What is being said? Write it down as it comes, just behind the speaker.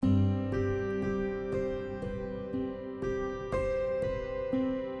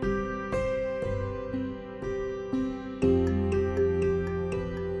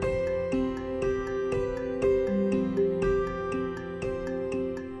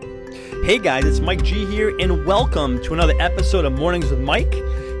Hey guys, it's Mike G here, and welcome to another episode of Mornings with Mike,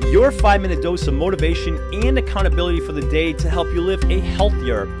 your 5-minute dose of motivation and accountability for the day to help you live a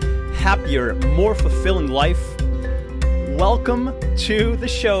healthier, happier, more fulfilling life. Welcome to the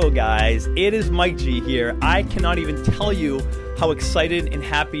show, guys. It is Mike G here. I cannot even tell you how excited and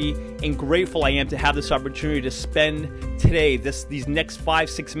happy and grateful I am to have this opportunity to spend today, these next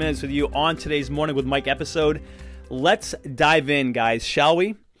 5-6 minutes with you on today's Morning with Mike episode. Let's dive in, guys, shall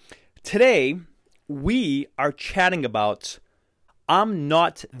we? Today, we are chatting about I'm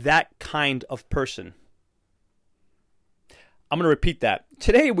not that kind of person. I'm going to repeat that.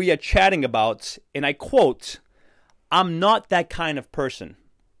 Today, we are chatting about, and I quote, I'm not that kind of person.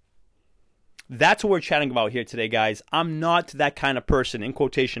 That's what we're chatting about here today, guys. I'm not that kind of person, in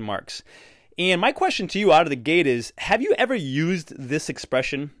quotation marks. And my question to you out of the gate is, have you ever used this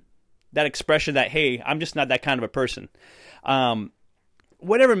expression? That expression that, hey, I'm just not that kind of a person.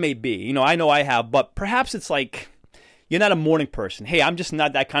 Whatever it may be, I know I have, but perhaps it's like you're not a morning person. Hey, I'm just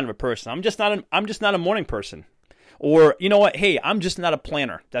not that kind of a person. I'm just not a morning person. Or you know what? Hey, I'm just not a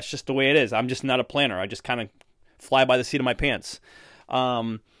planner. That's just the way it is. I'm just not a planner. I just kind of fly by the seat of my pants.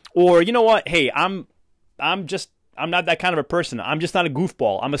 Or you know what? Hey, I'm not that kind of a person. I'm just not a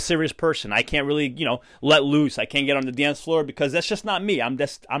goofball. I'm a serious person. I can't really, let loose. I can't get on the dance floor because that's just not me. I'm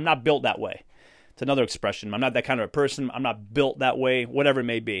not built that way. It's another expression. I'm not that kind of a person. I'm not built that way, whatever it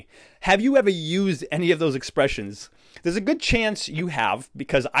may be. Have you ever used any of those expressions? There's a good chance you have,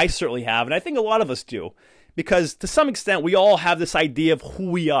 because I certainly have, and I think a lot of us do. Because to some extent, we all have this idea of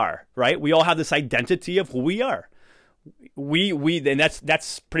who we are, right? We all have this identity of who we are. And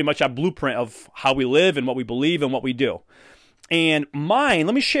that's pretty much our blueprint of how we live and what we believe and what we do. And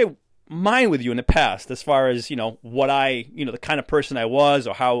let me share mine with you in the past, as far as, what the kind of person I was,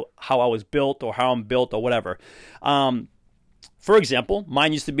 or how I was built, or how I'm built, or whatever. For example,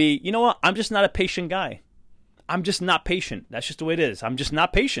 mine used to be, you know what? I'm just not a patient guy. I'm just not patient. That's just the way it is. I'm just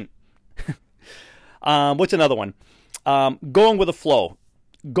not patient. What's another one? Going with the flow.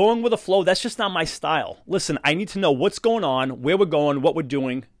 Going with the flow, that's just not my style. Listen, I need to know what's going on, where we're going, what we're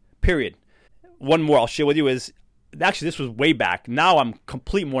doing, period. One more I'll share with you is, actually, this was way back. Now I'm a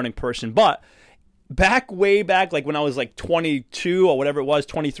complete morning person, but way back, like when I was like 22 or whatever it was,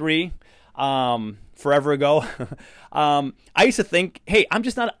 23, forever ago, I used to think, hey, I'm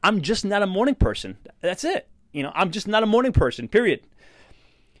just not a morning person. That's it. I'm just not a morning person, period.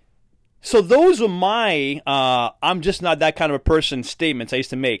 So those were my I'm just not that kind of a person statements I used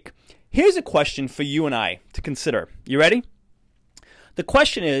to make. Here's a question for you and I to consider. You ready? The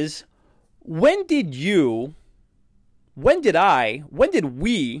question is, when did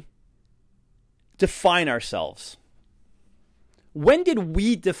we define ourselves? When did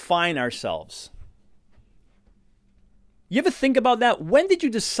we define ourselves? You ever think about that? When did you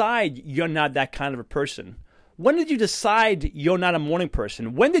decide you're not that kind of a person? When did you decide you're not a morning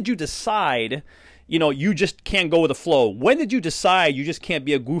person? When did you decide, you just can't go with the flow? When did you decide you just can't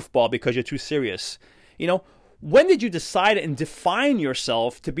be a goofball because you're too serious? When did you decide and define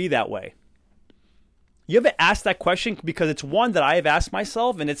yourself to be that way? You ever asked that question? Because it's one that I have asked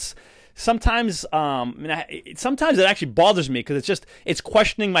myself, and it's sometimes, sometimes it actually bothers me, because it's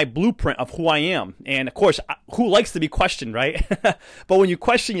questioning my blueprint of who I am. And of course, who likes to be questioned, right? But when you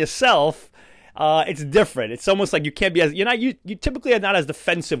question yourself, it's different. It's almost like you can't be you typically are not as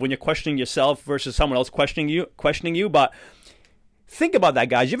defensive when you're questioning yourself versus someone else questioning you. But think about that,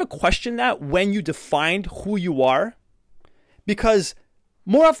 guys. You ever question that when you defined who you are? Because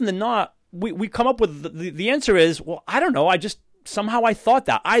more often than not, we come up with the answer is, well, I don't know. Somehow I thought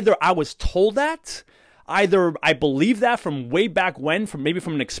that. Either I was told that, either I believe that from way back when, maybe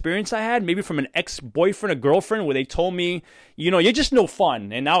from an experience I had, maybe from an ex-boyfriend or girlfriend where they told me, you're just no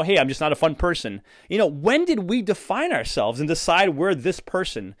fun. And now, hey, I'm just not a fun person. When did we define ourselves and decide we're this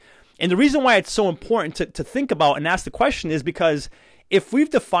person? And the reason why it's so important to think about and ask the question is because if we've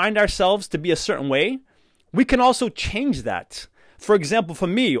defined ourselves to be a certain way, we can also change that. For example, for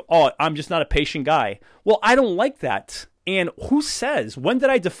me, I'm just not a patient guy. Well, I don't like that. And who says? When did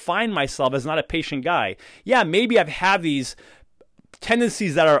I define myself as not a patient guy? Yeah, maybe I've had these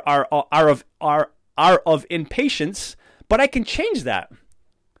tendencies that are of impatience, but I can change that.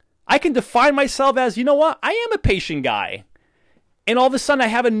 I can define myself as, you know what? I am a patient guy. And all of a sudden I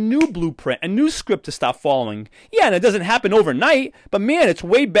have a new blueprint, a new script to stop following. Yeah, and it doesn't happen overnight, but man, it's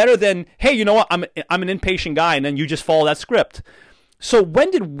way better than, hey, you know what? I'm an impatient guy, and then you just follow that script. So when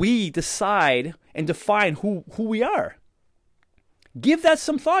did we decide and define who we are? Give that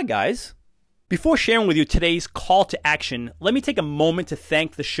some thought, guys. Before sharing with you today's call to action, let me take a moment to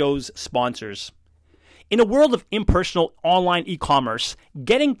thank the show's sponsors. In a world of impersonal online e-commerce,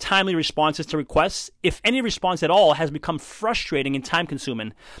 getting timely responses to requests, if any response at all, has become frustrating and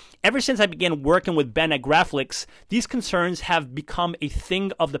time-consuming. Ever since I began working with Ben at Graflix, these concerns have become a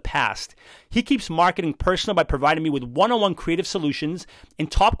thing of the past. He keeps marketing personal by providing me with one-on-one creative solutions and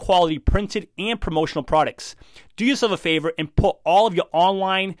top-quality printed and promotional products. Do yourself a favor and put all of your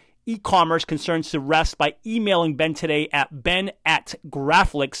online e-commerce concerns to rest by emailing Ben today at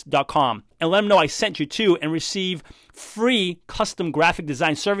ben@graflix.com and let him know I sent you too, and receive free custom graphic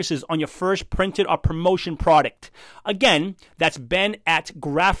design services on your first printed or promotion product. Again, that's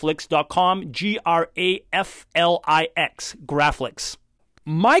ben@graflix.com, Graflix, Graflix.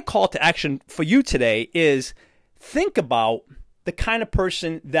 My call to action for you today is think about the kind of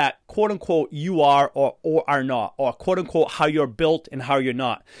person that quote unquote you are or are not, or quote unquote how you're built and how you're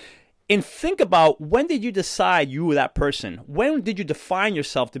not. And think about, when did you decide you were that person? When did you define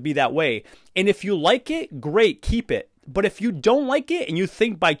yourself to be that way? And if you like it, great, keep it. But if you don't like it and you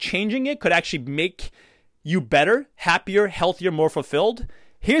think by changing it could actually make you better, happier, healthier, more fulfilled,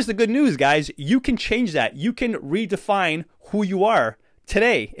 here's the good news, guys. You can change that. You can redefine who you are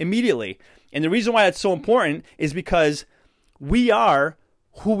today, immediately. And the reason why that's so important is because we are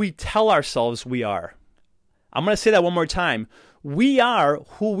who we tell ourselves we are. I'm going to say that one more time. We are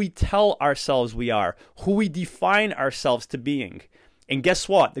who we tell ourselves we are, who we define ourselves to being. And guess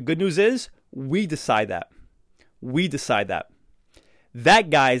what? The good news is we decide that. We decide that. That,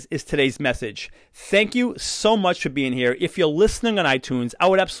 guys, is today's message. Thank you so much for being here. If you're listening on iTunes, I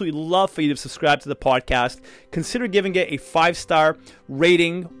would absolutely love for you to subscribe to the podcast. Consider giving it a 5-star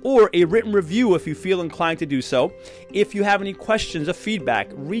rating or a written review if you feel inclined to do so. If you have any questions or feedback,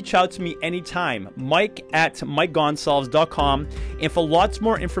 reach out to me anytime, mike@mikegonsalves.com. And for lots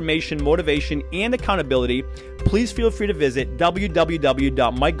more information, motivation, and accountability, please feel free to visit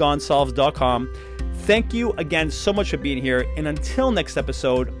www.mikegonsalves.com. Thank you again so much for being here. And until next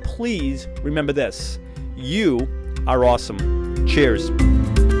episode, please remember this: you are awesome. Cheers.